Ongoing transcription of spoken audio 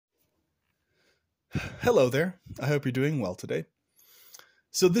Hello there. I hope you're doing well today.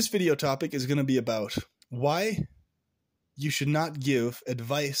 So this video topic is going to be about why you should not give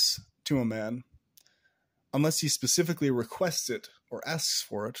advice to a man unless he specifically requests it or asks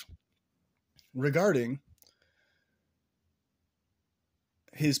for it regarding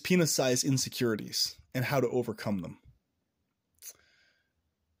his penis size insecurities and how to overcome them.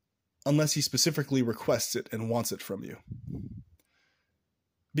 Unless he specifically requests it and wants it from you.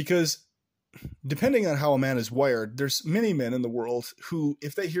 Because depending on how a man is wired, there's many men in the world who,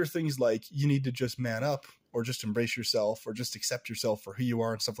 if they hear things like, you need to just man up, or just embrace yourself, or just accept yourself for who you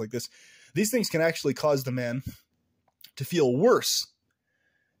are and stuff like this, these things can actually cause the man to feel worse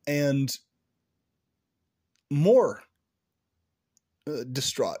and more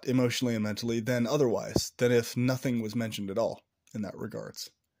distraught emotionally and mentally than otherwise, than if nothing was mentioned at all in that regards,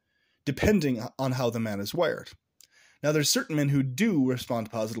 depending on how the man is wired. Now, there's certain men who do respond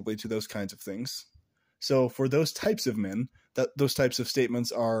positively to those kinds of things. So for those types of men, those types of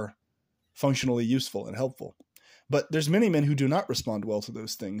statements are functionally useful and helpful. But there's many men who do not respond well to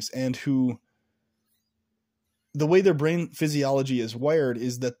those things, and who, the way their brain physiology is wired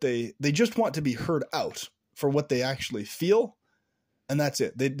is that they just want to be heard out for what they actually feel, and that's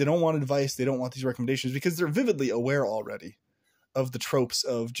it. They don't want advice, they don't want these recommendations, because they're vividly aware already of the tropes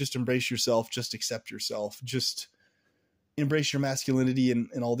of just embrace yourself, just accept yourself, just embrace your masculinity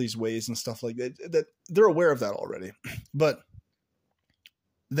in all these ways and stuff like that. That they're aware of that already, but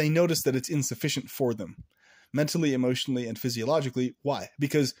they notice that it's insufficient for them mentally, emotionally, and physiologically. Why?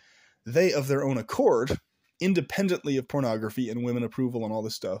 Because they, of their own accord, independently of pornography and women approval and all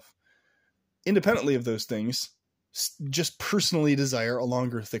this stuff, independently of those things, just personally desire a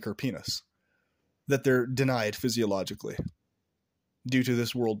longer, thicker penis that they're denied physiologically due to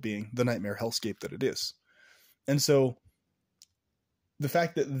this world being the nightmare hellscape that it is. And so the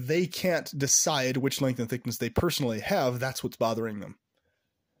fact that they can't decide which length and thickness they personally have, that's what's bothering them.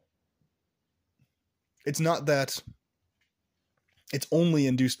 It's not that it's only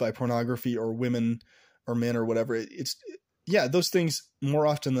induced by pornography or women or men or whatever. Yeah, those things more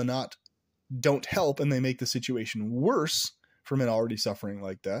often than not don't help, and they make the situation worse for men already suffering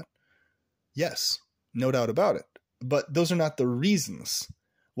like that. Yes, no doubt about it. But those are not the reasons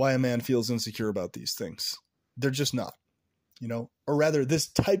why a man feels insecure about these things. They're just not. Or rather, this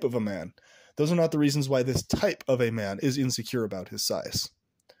type of a man. Those are not the reasons why this type of a man is insecure about his size.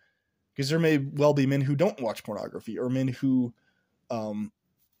 Because there may well be men who don't watch pornography, or men who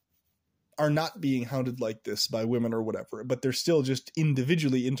are not being hounded like this by women or whatever, but they're still just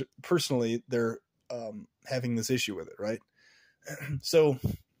individually, personally, they're having this issue with it, right? So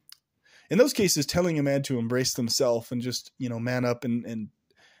in those cases, telling a man to embrace themselves and just, man up and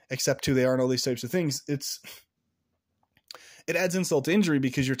accept who they are and all these types of things, it adds insult to injury,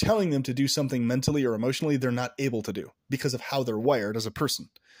 because you're telling them to do something mentally or emotionally they're not able to do because of how they're wired as a person.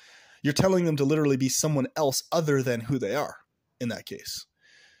 You're telling them to literally be someone else other than who they are in that case.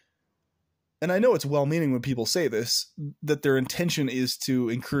 And I know it's well-meaning when people say this, that their intention is to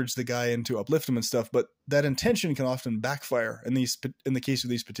encourage the guy and to uplift him and stuff, but that intention can often backfire in the case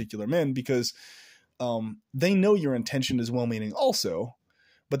of these particular men, because they know your intention is well-meaning also,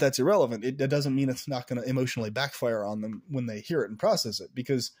 but that's irrelevant. That doesn't mean it's not going to emotionally backfire on them when they hear it and process it,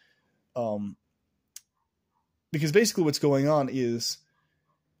 because basically what's going on is,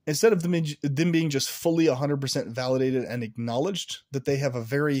 instead of them being just fully 100% validated and acknowledged that they have a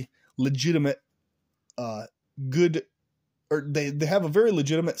very legitimate, they have a very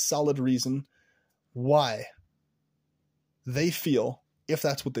legitimate, solid reason why they feel, if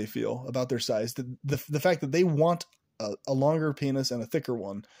that's what they feel about their size, the fact that they want a longer penis and a thicker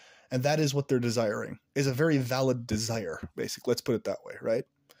one, and that is what they're desiring, is a very valid desire, basically. Let's put it that way, right?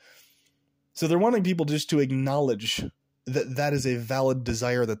 So they're wanting people just to acknowledge that is a valid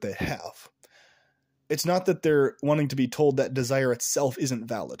desire that they have. It's not that they're wanting to be told that desire itself isn't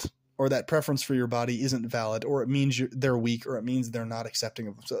valid, or that preference for your body isn't valid, or it means they're weak, or it means they're not accepting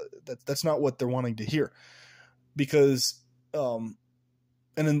of them. So that's not what they're wanting to hear, because and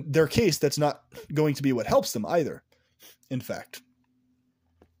in their case, that's not going to be what helps them either. In fact,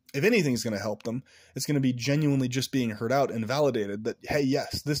 if anything's going to help them, it's going to be genuinely just being heard out and validated that, hey,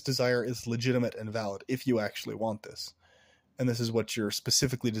 yes, this desire is legitimate and valid if you actually want this. And this is what you're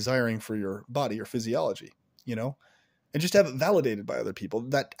specifically desiring for your body or physiology, and just have it validated by other people.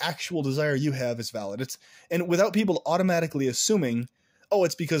 That actual desire you have is valid. And without people automatically assuming, oh,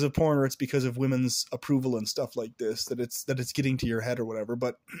 it's because of porn, or it's because of women's approval and stuff like this, that it's getting to your head or whatever.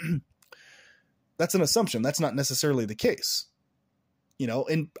 But that's an assumption. That's not necessarily the case.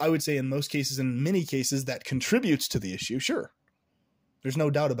 And I would say in most cases, in many cases, that contributes to the issue, sure. There's no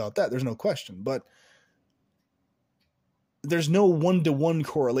doubt about that. There's no question. But there's no one-to-one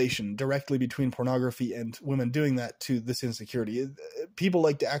correlation directly between pornography and women doing that to this insecurity. People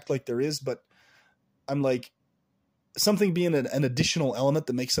like to act like there is, but I'm like, something being an additional element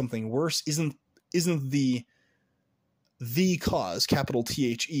that makes something worse isn't the cause, capital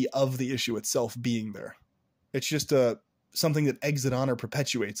THE, of the issue itself being there. It's just something that eggs it on or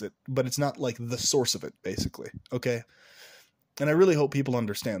perpetuates it, but it's not like the source of it, basically. Okay. And I really hope people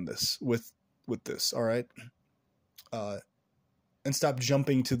understand this with this. All right. And stop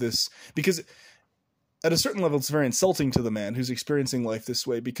jumping to this, because at a certain level, it's very insulting to the man who's experiencing life this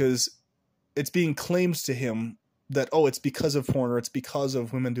way, because it's being claimed to him that, oh, it's because of porn, or it's because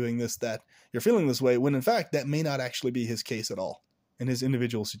of women doing this that you're feeling this way, when in fact that may not actually be his case at all in his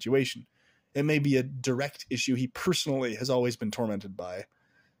individual situation. It may be a direct issue he personally has always been tormented by,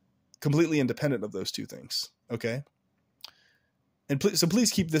 completely independent of those two things. Okay. And so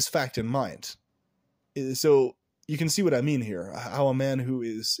please keep this fact in mind. So you can see what I mean here, how a man who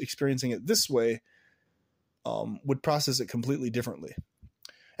is experiencing it this way would process it completely differently.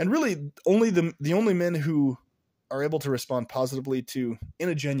 And really only the only men who are able to respond positively to, in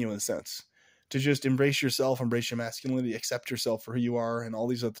a genuine sense, to just embrace yourself, embrace your masculinity, accept yourself for who you are, and all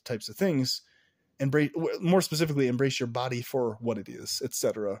these other types of things, more specifically, embrace your body for what it is,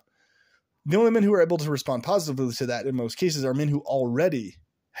 etc. The only men who are able to respond positively to that in most cases are men who already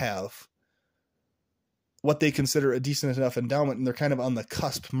have what they consider a decent enough endowment, and they're kind of on the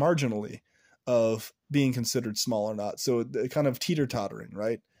cusp marginally of being considered small or not. So kind of teeter-tottering,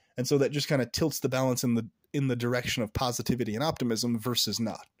 right? And so that just kind of tilts the balance in the direction of positivity and optimism versus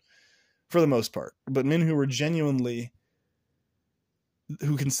not, for the most part. But men who are genuinely,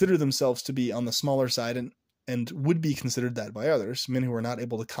 who consider themselves to be on the smaller side and would be considered that by others, men who are not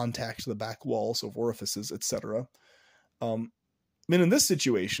able to contact the back walls of orifices, etc. Men in this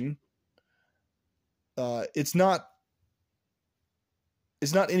situation, it's not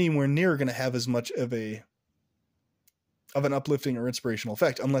anywhere near going to have as much of an uplifting or inspirational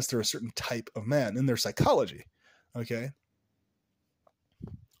effect unless they're a certain type of man in their psychology. Okay.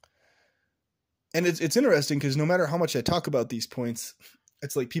 And it's interesting because no matter how much I talk about these points,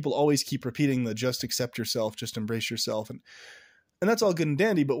 it's like people always keep repeating the just accept yourself, just embrace yourself. And that's all good and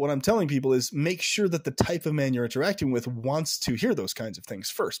dandy. But what I'm telling people is make sure that the type of man you're interacting with wants to hear those kinds of things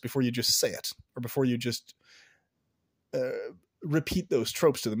first before you just say it, or before you just repeat those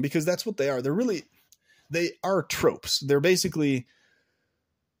tropes to them, because that's what they are. They are tropes. They're repeated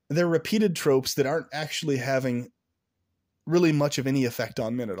tropes that aren't actually having really much of any effect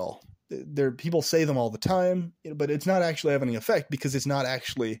on men at all. People say them all the time, but it's not actually having any effect because it's not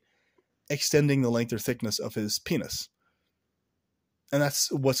actually extending the length or thickness of his penis. And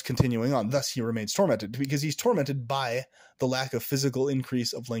that's what's continuing on. Thus, he remains tormented, because he's tormented by the lack of physical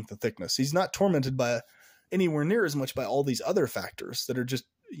increase of length and thickness. He's not tormented by anywhere near as much by all these other factors that are just,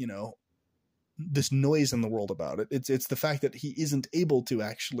 this noise in the world about it. It's the fact that he isn't able to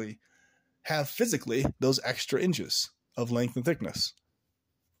actually have physically those extra inches of length and thickness.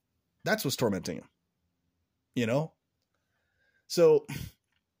 That's what's tormenting him, So,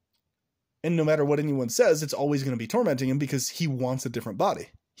 and no matter what anyone says, it's always going to be tormenting him because he wants a different body.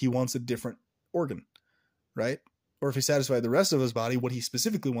 He wants a different organ, right? Or if he's satisfied the rest of his body, what he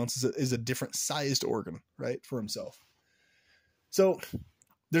specifically wants is a different sized organ, right, for himself. So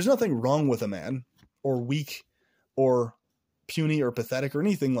there's nothing wrong with a man, or weak or puny or pathetic or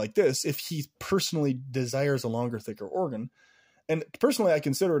anything like this, if he personally desires a longer, thicker organ. And personally, I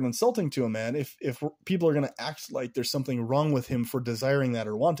consider it insulting to a man if people are going to act like there's something wrong with him for desiring that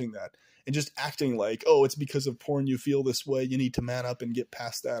or wanting that, and just acting like, oh, it's because of porn you feel this way, you need to man up and get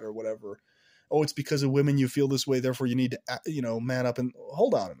past that, or whatever. Oh, it's because of women you feel this way, therefore you need to, man up and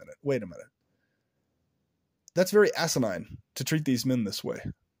hold on a minute. Wait a minute. That's very asinine to treat these men this way.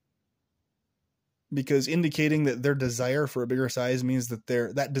 Because indicating that their desire for a bigger size means that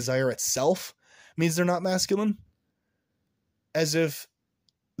that desire itself means they're not masculine. As if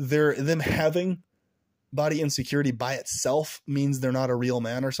them having body insecurity by itself means they're not a real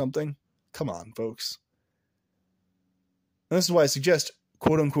man or something. Come on, folks. And this is why I suggest,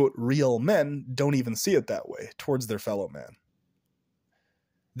 quote unquote, real men don't even see it that way towards their fellow man.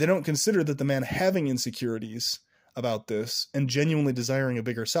 They don't consider that the man having insecurities about this and genuinely desiring a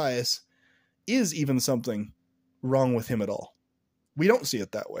bigger size is even something wrong with him at all. We don't see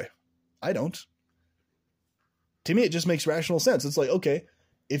it that way. I don't. To me, it just makes rational sense. It's like, okay,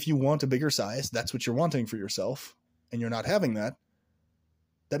 if you want a bigger size, that's what you're wanting for yourself, and you're not having that.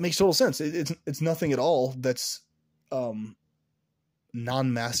 That makes total sense. It's nothing at all that's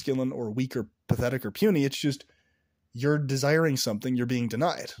non-masculine or weak or pathetic or puny. It's just you're desiring something you're being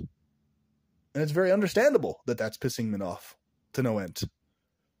denied. And it's very understandable that that's pissing men off to no end.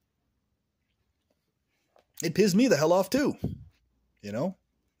 It pissed me the hell off too. You know,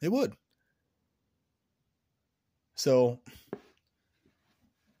 it would. So,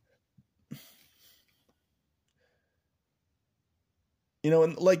 you know,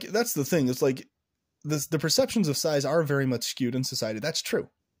 and like, that's the thing. It's like the perceptions of size are very much skewed in society. That's true.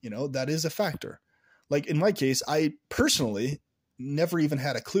 You know, that is a factor. Like in my case, I personally never even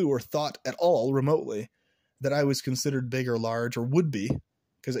had a clue or thought at all remotely that I was considered big or large or would be.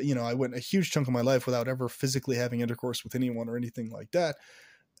 Because, you know, I went a huge chunk of my life without ever physically having intercourse with anyone or anything like that.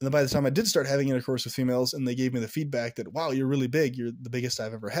 And then by the time I did start having intercourse with females and they gave me the feedback that, wow, you're really big, you're the biggest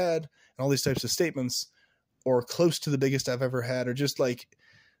I've ever had, and all these types of statements, or close to the biggest I've ever had, or just like,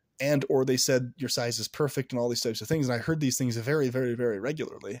 and or they said your size is perfect and all these types of things. And I heard these things very, very, very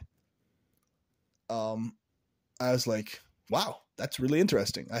regularly. I was like, wow, that's really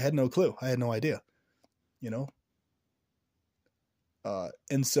interesting. I had no clue. I had no idea, you know?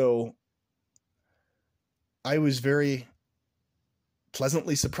 And so I was very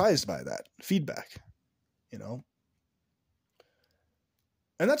pleasantly surprised by that feedback, you know?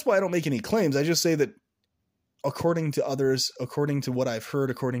 And that's why I don't make any claims. I just say that according to others, according to what I've heard,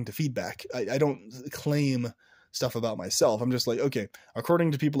 according to feedback, I don't claim stuff about myself. I'm just like, okay,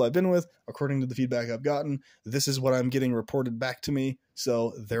 according to people I've been with, according to the feedback I've gotten, this is what I'm getting reported back to me.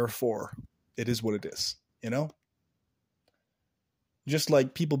 So therefore it is what it is, you know? Just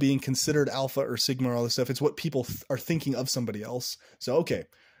like people being considered alpha or sigma or all this stuff, it's what people are thinking of somebody else. So, okay,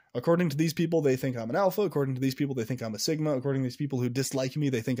 according to these people, they think I'm an alpha. According to these people, they think I'm a sigma. According to these people who dislike me,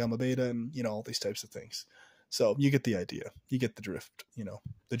 they think I'm a beta, and, you know, all these types of things. So you get the idea. You get the drift, you know,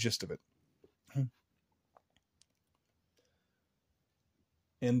 the gist of it.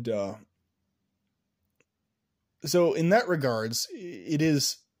 And so in that regards, it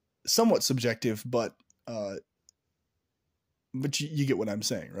is somewhat subjective, but you get what I'm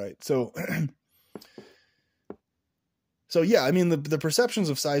saying, right? So, so yeah, I mean, the perceptions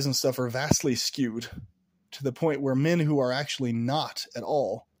of size and stuff are vastly skewed to the point where men who are actually not at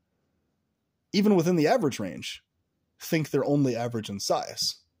all, even within the average range, think they're only average in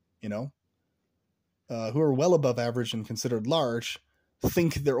size, you know? Who are well above average and considered large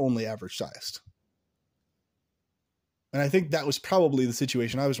think they're only average sized. And I think that was probably the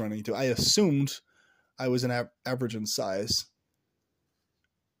situation I was running into. I assumed I was an average in size.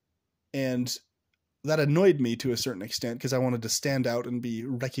 And that annoyed me to a certain extent because I wanted to stand out and be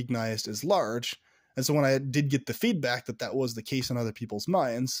recognized as large. And so when I did get the feedback that that was the case in other people's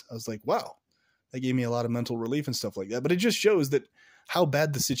minds, I was like, wow, that gave me a lot of mental relief and stuff like that. But it just shows that how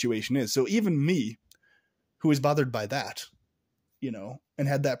bad the situation is. So even me, who was bothered by that, you know, and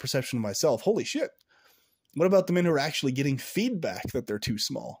had that perception of myself, holy shit. What about the men who are actually getting feedback that they're too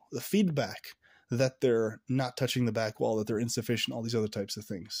small? The feedback that they're not touching the back wall, that they're insufficient, all these other types of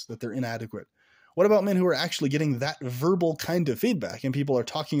things, that they're inadequate. What about men who are actually getting that verbal kind of feedback and people are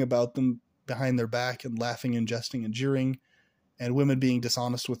talking about them behind their back and laughing and jesting and jeering and women being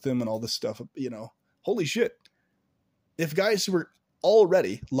dishonest with them and all this stuff, you know, holy shit. If guys who are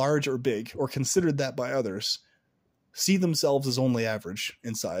already large or big or considered that by others see themselves as only average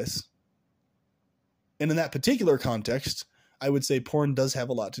in size, and in that particular context, I would say porn does have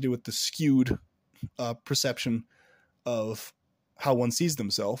a lot to do with the skewed perception of how one sees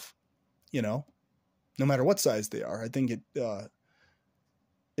themselves, you know, no matter what size they are. I think it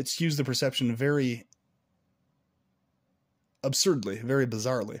skews the perception very absurdly, very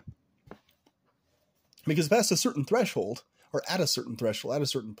bizarrely. Because past a certain threshold, or at a certain threshold, at a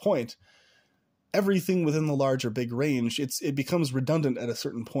certain point, everything within the large or big range, it becomes redundant at a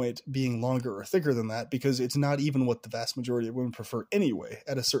certain point being longer or thicker than that, because it's not even what the vast majority of women prefer anyway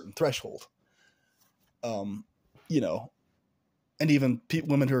at a certain threshold. You know, and even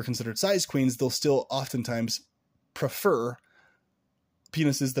women who are considered size queens, they'll still oftentimes prefer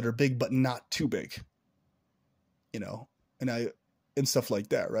penises that are big but not too big, you know, and stuff like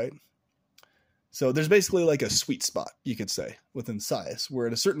that, right? So there's basically like a sweet spot, you could say, within size, where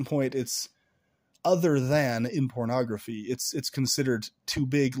at a certain point it's, other than in pornography, it's considered too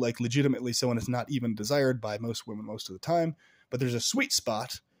big, like legitimately so, and it's not even desired by most women most of the time. But there's a sweet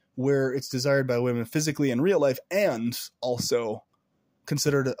spot where it's desired by women physically in real life and also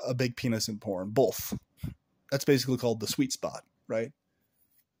considered a big penis in porn, both. That's basically called the sweet spot, right?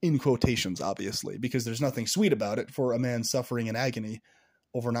 In quotations, obviously, because there's nothing sweet about it for a man suffering in agony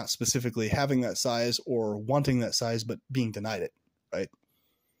over not specifically having that size or wanting that size, but being denied it, right?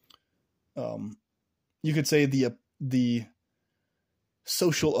 You could say the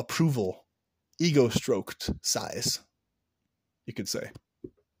social approval ego stroked size, you could say.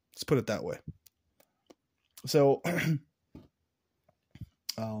 Let's put it that way. So,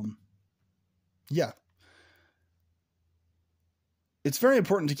 yeah. It's very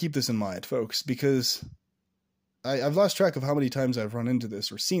important to keep this in mind, folks, because I've lost track of how many times I've run into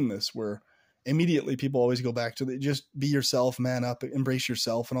this or seen this, where immediately people always go back to just be yourself, man up, embrace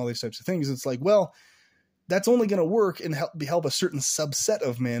yourself, and all these types of things. It's like, well, that's only going to work and help a certain subset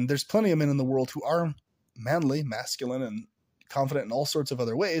of men. There's plenty of men in the world who are manly, masculine, and confident in all sorts of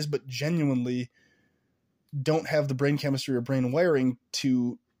other ways, but genuinely don't have the brain chemistry or brain wiring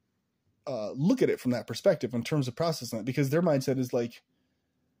to look at it from that perspective in terms of processing it, because their mindset is like,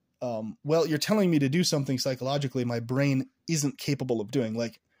 well, you're telling me to do something psychologically my brain isn't capable of doing.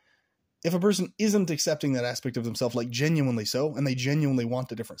 Like, if a person isn't accepting that aspect of themselves, like genuinely so, and they genuinely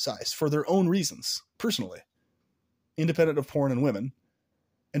want a different size for their own reasons, personally, independent of porn and women,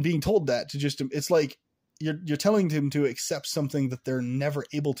 and being told that to just, it's like you're telling them to accept something that they're never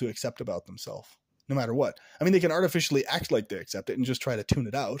able to accept about themselves, no matter what. I mean, they can artificially act like they accept it and just try to tune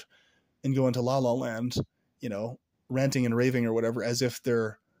it out and go into la la land, you know, ranting and raving or whatever, as if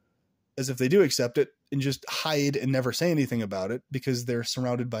they do accept it, and just hide and never say anything about it because they're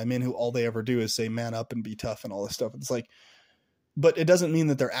surrounded by men who all they ever do is say man up and be tough and all this stuff. It's like, but it doesn't mean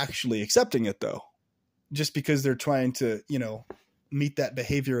that they're actually accepting it, though, just because they're trying to, you know, meet that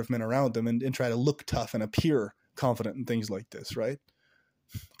behavior of men around them and try to look tough and appear confident and things like this, right?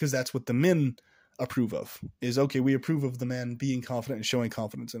 Because that's what the men approve of, is, okay, we approve of the man being confident and showing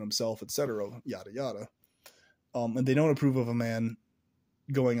confidence in himself, etc., yada yada. And they don't approve of a man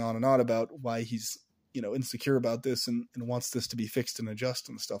going on and on about why he's, you know, insecure about this and wants this to be fixed and adjust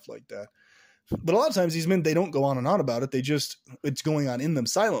and stuff like that. But a lot of times these men, they don't go on and on about it. They just, it's going on in them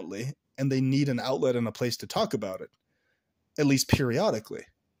silently, and they need an outlet and a place to talk about it, at least periodically.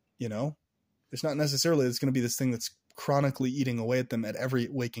 You know, it's not necessarily it's going to be this thing that's chronically eating away at them at every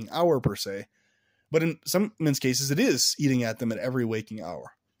waking hour per se, but in some men's cases it is eating at them at every waking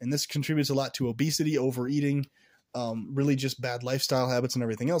hour. And this contributes a lot to obesity, overeating, really just bad lifestyle habits and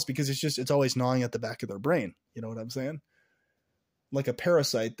everything else, because it's always gnawing at the back of their brain. You know what I'm saying? Like a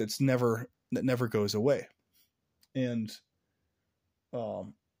parasite that never goes away. And,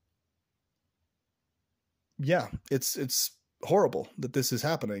 yeah, it's horrible that this is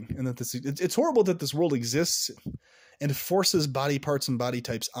happening, and that it's horrible that this world exists and forces body parts and body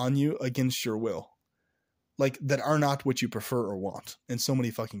types on you against your will, like that are not what you prefer or want in so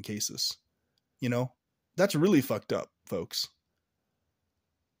many fucking cases. You know? That's really fucked up, folks.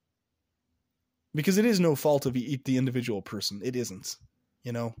 Because it is no fault of the individual person. It isn't,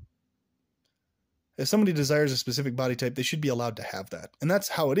 you know? If somebody desires a specific body type, they should be allowed to have that. And that's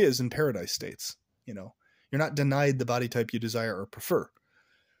how it is in paradise states, you know? You're not denied the body type you desire or prefer.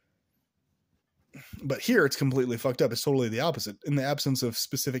 But here, it's completely fucked up. It's totally the opposite. In the absence of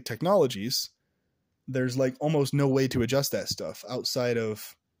specific technologies, there's like almost no way to adjust that stuff outside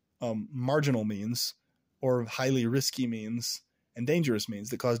of marginal means, or highly risky means and dangerous means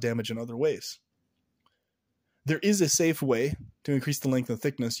that cause damage in other ways. There is a safe way to increase the length and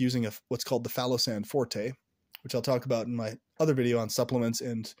thickness using what's called the Phalosand Forte, which I'll talk about in my other video on supplements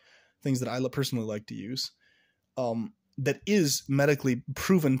and things that I personally like to use. That is medically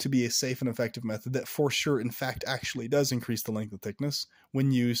proven to be a safe and effective method that for sure, in fact, actually does increase the length and thickness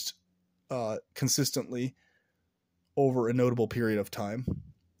when used consistently over a notable period of time.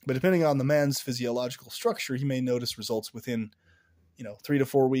 But depending on the man's physiological structure, he may notice results within, 3 to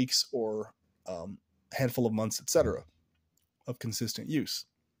 4 weeks or a handful of months, etc., of consistent use.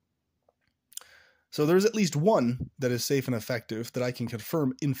 So there's at least one that is safe and effective that I can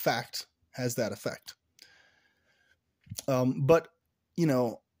confirm, in fact, has that effect. But,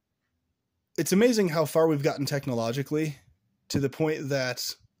 it's amazing how far we've gotten technologically, to the point that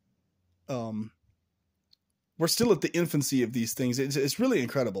we're still at the infancy of these things. It's really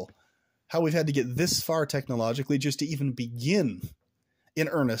incredible how we've had to get this far technologically just to even begin in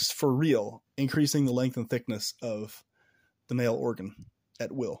earnest, for real, increasing the length and thickness of the male organ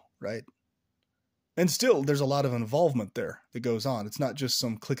at will, right? And still, there's a lot of involvement there that goes on. It's not just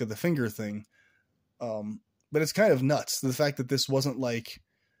some click of the finger thing. But it's kind of nuts, the fact that this wasn't like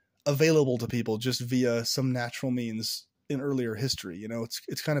available to people just via some natural means in earlier history.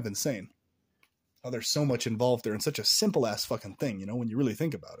 It's kind of insane how there's so much involved there in such a simple ass fucking thing, when you really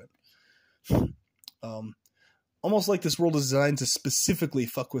think about it. Almost like this world is designed to specifically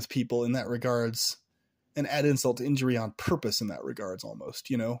fuck with people in that regards and add insult to injury on purpose in that regards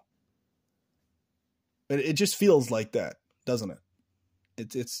almost, But it just feels like that, doesn't it?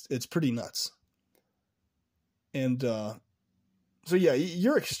 It's pretty nuts. And so yeah,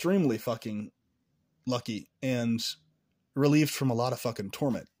 you're extremely fucking lucky and relieved from a lot of fucking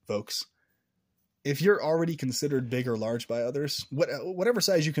torment, folks. If you're already considered big or large by others, whatever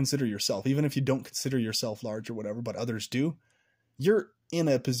size you consider yourself, even if you don't consider yourself large or whatever, but others do, you're in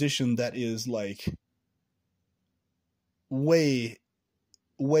a position that is like way,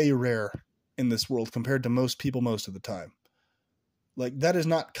 way rare in this world compared to most people most of the time. Like, that is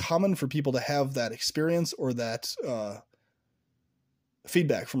not common for people to have that experience or that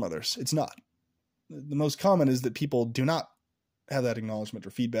feedback from others. It's not. The most common is that people do not have that acknowledgement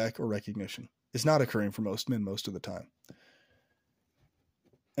or feedback or recognition. It's not occurring for most men most of the time.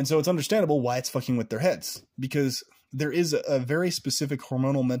 And so it's understandable why it's fucking with their heads, because there is a very specific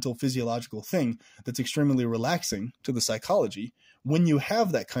hormonal, mental, physiological thing that's extremely relaxing to the psychology when you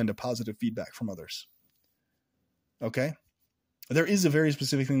have that kind of positive feedback from others. Okay? There is a very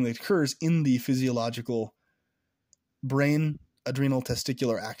specific thing that occurs in the physiological brain, adrenal,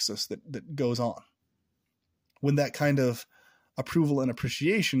 testicular axis that goes on when that kind of approval and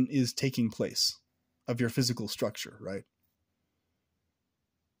appreciation is taking place of your physical structure, right?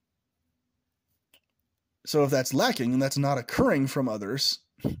 So if that's lacking and that's not occurring from others,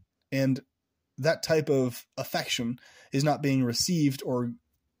 and that type of affection is not being received or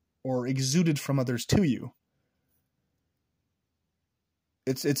exuded from others to you,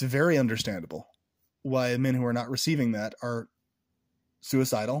 it's very understandable why men who are not receiving that are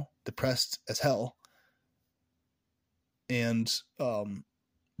suicidal, depressed as hell, and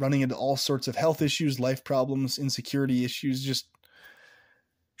running into all sorts of health issues, life problems, insecurity issues, just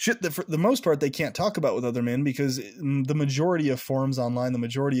shit that for the most part they can't talk about with other men, because the majority of forums online, the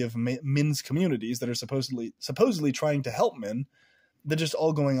majority of men's communities that are supposedly trying to help men, they're just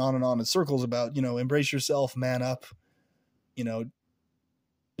all going on and on in circles about, embrace yourself, man up,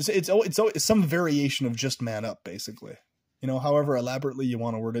 it's some variation of just man up, basically. However elaborately you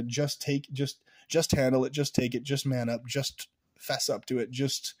want to word it, just handle it, just take it, just man up, just fess up to it,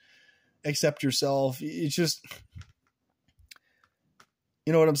 just accept yourself. It's just,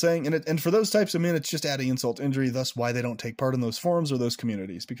 you know what I'm saying? And for those types of men, it's just adding insult to injury, thus why they don't take part in those forums or those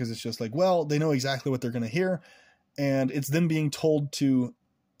communities, because it's just like, well, they know exactly what they're going to hear, and it's them being told to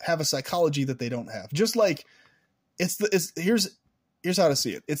have a psychology that they don't have. Just like here's how to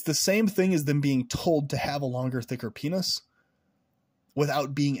see it. It's the same thing as them being told to have a longer, thicker penis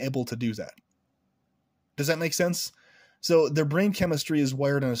without being able to do that. Does that make sense? So their brain chemistry is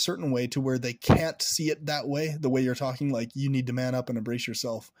wired in a certain way to where they can't see it that way, the way you're talking, like you need to man up and embrace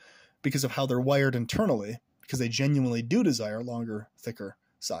yourself, because of how they're wired internally, because they genuinely do desire longer, thicker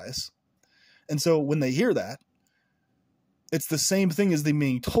size. And so when they hear that, it's the same thing as them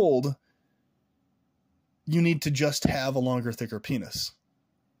being told you need to just have a longer, thicker penis.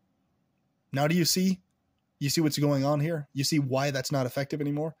 Now, do you see? You see what's going on here? You see why that's not effective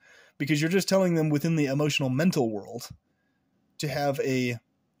anymore? Because you're just telling them within the emotional mental world to have an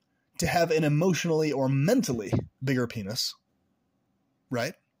emotionally or mentally bigger penis,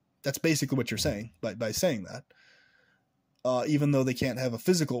 right? That's basically what you're saying by saying that. Even though they can't have a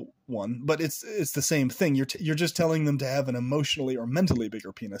physical one, but it's the same thing. You're just telling them to have an emotionally or mentally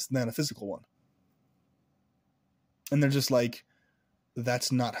bigger penis than a physical one. And they're just like,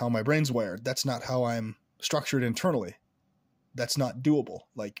 that's not how my brain's wired. That's not how I'm structured internally. That's not doable,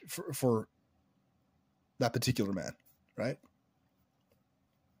 like for that particular man, right?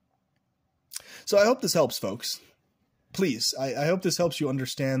 So I hope this helps, folks. Please, I hope this helps you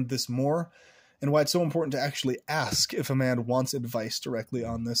understand this more, and why it's so important to actually ask if a man wants advice directly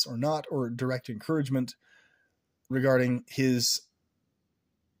on this or not, or direct encouragement regarding his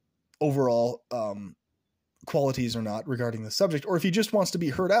overall qualities or not regarding the subject, or if he just wants to be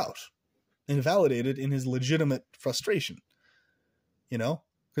heard out and validated in his legitimate frustration, because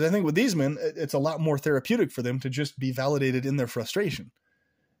I think with these men, it's a lot more therapeutic for them to just be validated in their frustration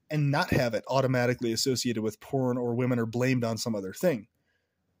and not have it automatically associated with porn or women or blamed on some other thing.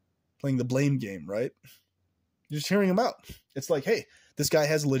 Playing the blame game, right? Just hearing him out. It's like, hey, this guy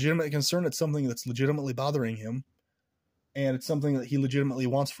has a legitimate concern. It's something that's legitimately bothering him, and it's something that he legitimately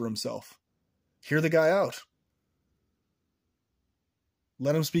wants for himself. Hear the guy out.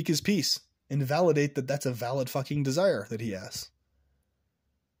 Let him speak his piece and validate that that's a valid fucking desire that he has.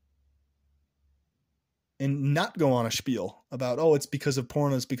 And not go on a spiel about, oh, it's because of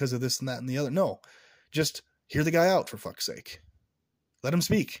porn, it's because of this and that and the other. No, just hear the guy out, for fuck's sake. Let him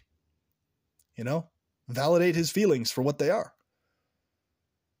speak. Validate his feelings for what they are.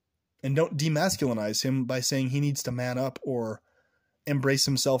 And don't demasculinize him by saying he needs to man up or embrace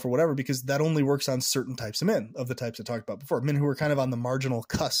himself or whatever, because that only works on certain types of men, of the types I talked about before. Men who are kind of on the marginal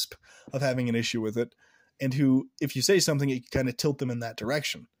cusp of having an issue with it, and who, if you say something, it can kind of tilt them in that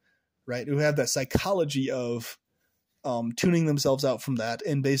direction, right? Who have that psychology of tuning themselves out from that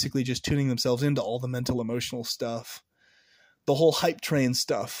and basically just tuning themselves into all the mental, emotional stuff, the whole hype train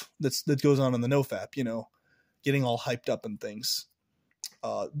stuff that goes on in the NoFap, you know, getting all hyped up and things.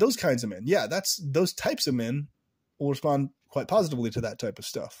 Those kinds of men. Yeah, those types of men will respond quite positively to that type of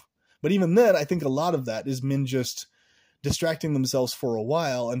stuff. But even then, I think a lot of that is men just distracting themselves for a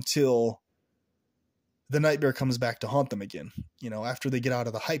while until the night bear comes back to haunt them again. You know, after they get out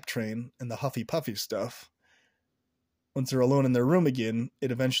of the hype train and the huffy puffy stuff, once they're alone in their room again,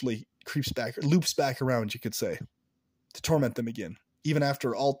 it eventually loops back around, you could say, to torment them again. Even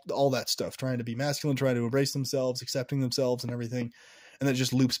after all that stuff, trying to be masculine, trying to embrace themselves, accepting themselves and everything. And then it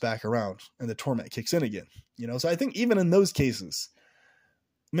just loops back around and the torment kicks in again. You know, so I think even in those cases,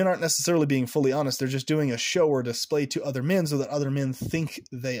 men aren't necessarily being fully honest. They're just doing a show or display to other men so that other men think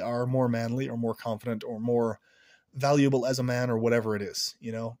they are more manly or more confident or more valuable as a man or whatever it is,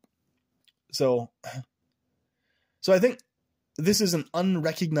 you know? So I think this is an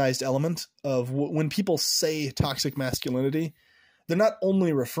unrecognized element of when people say toxic masculinity, they're not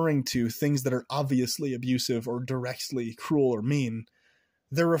only referring to things that are obviously abusive or directly cruel or mean.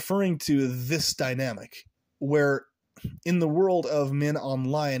 They're referring to this dynamic where in the world of men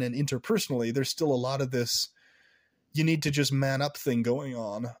online and interpersonally, there's still a lot of this, you need to just man up thing going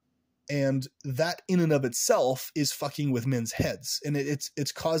on. And that in and of itself is fucking with men's heads. And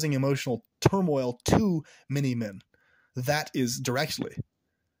it's causing emotional turmoil to many men. That is directly.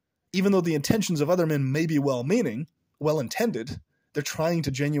 Even though the intentions of other men may be well-meaning, well-intended, they're trying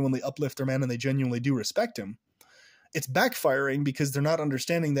to genuinely uplift their man and they genuinely do respect him. It's backfiring because they're not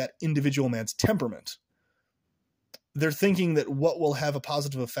understanding that individual man's temperament. They're thinking that what will have a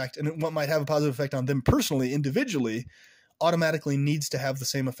positive effect and what might have a positive effect on them personally, individually, automatically needs to have the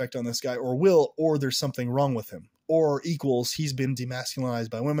same effect on this guy or will, or there's something wrong with him, or equals he's been demasculinized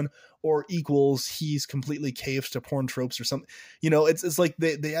by women, or equals he's completely caved to porn tropes or something. You know, it's like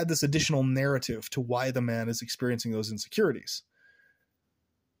they add this additional narrative to why the man is experiencing those insecurities.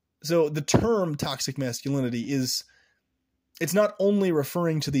 So the term toxic masculinity it's not only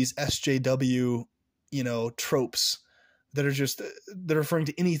referring to these SJW, you know, tropes that are referring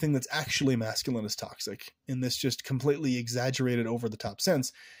to anything that's actually masculine as toxic in this just completely exaggerated over the top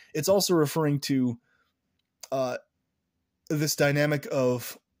sense. It's also referring to this dynamic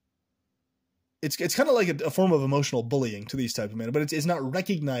of it's kind of like a form of emotional bullying to these type of men, but it's not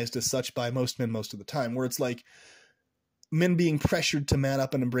recognized as such by most men most of the time, where it's like men being pressured to man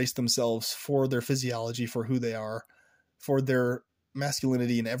up and embrace themselves for their physiology, for who they are, for their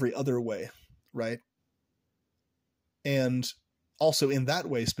masculinity in every other way, right? And also in that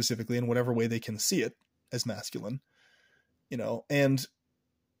way specifically, in whatever way they can see it as masculine, you know.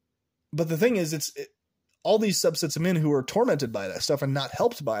 But the thing is, all these subsets of men who are tormented by that stuff and not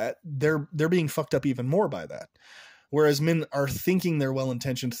helped by it, they're being fucked up even more by that. Whereas men are thinking they're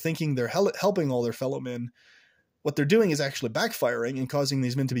well-intentioned, thinking they're helping all their fellow men. What they're doing is actually backfiring and causing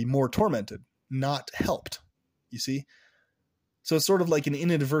these men to be more tormented, not helped, you see? So it's sort of like an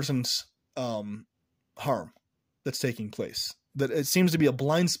inadvertent harm that's taking place. That it seems to be a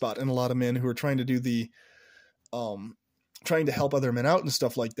blind spot in a lot of men who are trying to do trying to help other men out and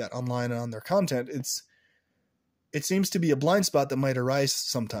stuff like that online and on their content. It seems to be a blind spot that might arise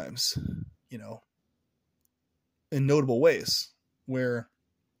sometimes, you know, in notable ways where,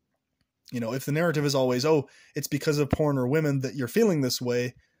 you know, if the narrative is always, oh, it's because of porn or women that you're feeling this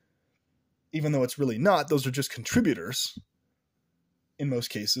way, even though it's really not, those are just contributors in most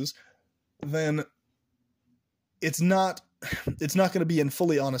cases, then it's not going to be a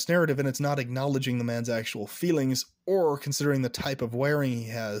fully honest narrative, and it's not acknowledging the man's actual feelings or considering the type of wiring he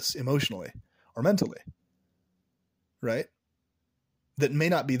has emotionally or mentally, right? That may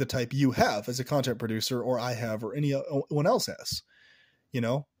not be the type you have as a content producer, or I have, or anyone else has, you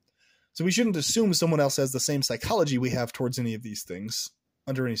know? So we shouldn't assume someone else has the same psychology we have towards any of these things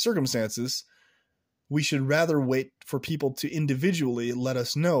under any circumstances. We should rather wait for people to individually let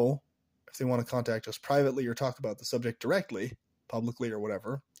us know if they want to contact us privately or talk about the subject directly, publicly or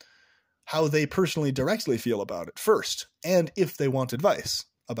whatever, how they personally directly feel about it first, and if they want advice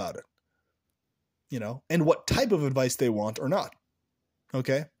about it, you know, and what type of advice they want or not.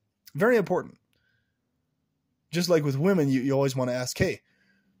 Okay? Very important. Just like with women, you always want to ask, hey,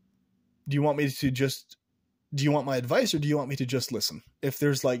 do you want my advice, or do you want me to just listen? If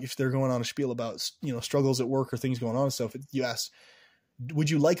they're going on a spiel about, you know, struggles at work or things going on and stuff, you ask,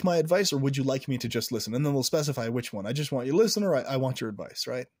 would you like my advice, or would you like me to just listen? And then they'll specify which one. I just want you to listen, or I want your advice,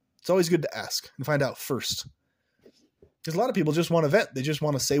 right? It's always good to ask and find out first. Because a lot of people just want to vent. They just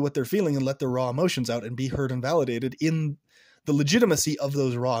want to say what they're feeling and let their raw emotions out and be heard and validated in the legitimacy of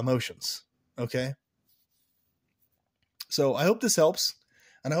those raw emotions. Okay? So I hope this helps,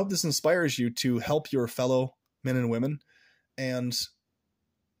 and I hope this inspires you to help your fellow men and women, and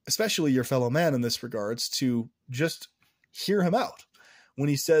especially your fellow man in this regards, to just hear him out when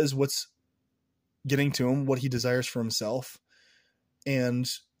he says what's getting to him, what he desires for himself, and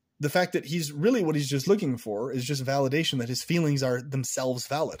the fact that what he's just looking for is just validation that his feelings are themselves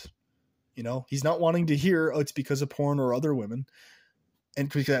valid. You know, he's not wanting to hear, oh, it's because of porn or other women,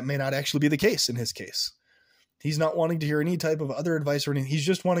 and that may not actually be the case in his case. He's not wanting to hear any type of other advice or anything. He's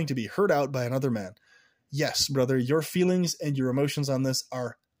just wanting to be heard out by another man. Yes, brother, your feelings and your emotions on this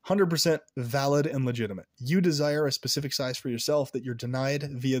are 100% valid and legitimate. You desire a specific size for yourself that you're denied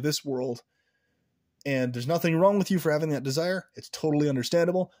via this world, and there's nothing wrong with you for having that desire. It's totally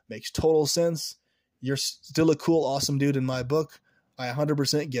understandable. Makes total sense. You're still a cool, awesome dude in my book. I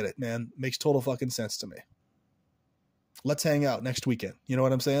 100% get it, man. Makes total fucking sense to me. Let's hang out next weekend. You know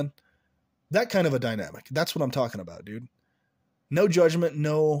what I'm saying? That kind of a dynamic. That's what I'm talking about, dude. No judgment,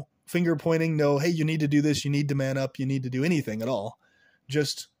 no finger pointing, no, hey, you need to do this, you need to man up, you need to do anything at all.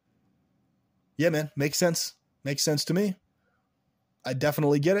 Just, yeah, man, makes sense. Makes sense to me. I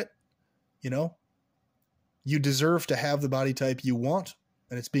definitely get it. You know, you deserve to have the body type you want,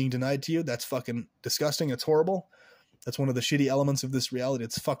 and it's being denied to you. That's fucking disgusting. It's horrible. That's one of the shitty elements of this reality.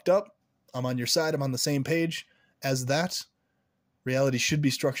 It's fucked up. I'm on your side. I'm on the same page as that. Reality should be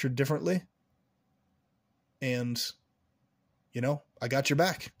structured differently. And, you know, I got your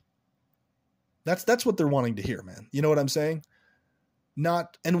back. That's what they're wanting to hear, man. You know what I'm saying?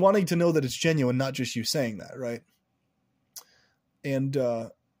 And wanting to know that it's genuine, not just you saying that, right? And,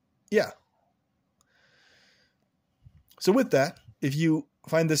 yeah. So with that, if you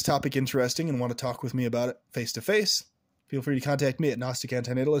find this topic interesting and want to talk with me about it face to face, feel free to contact me at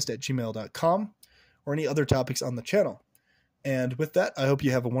gnosticantinatalist@gmail.com or any other topics on the channel. And with that, I hope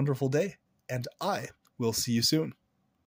you have a wonderful day, and I will see you soon.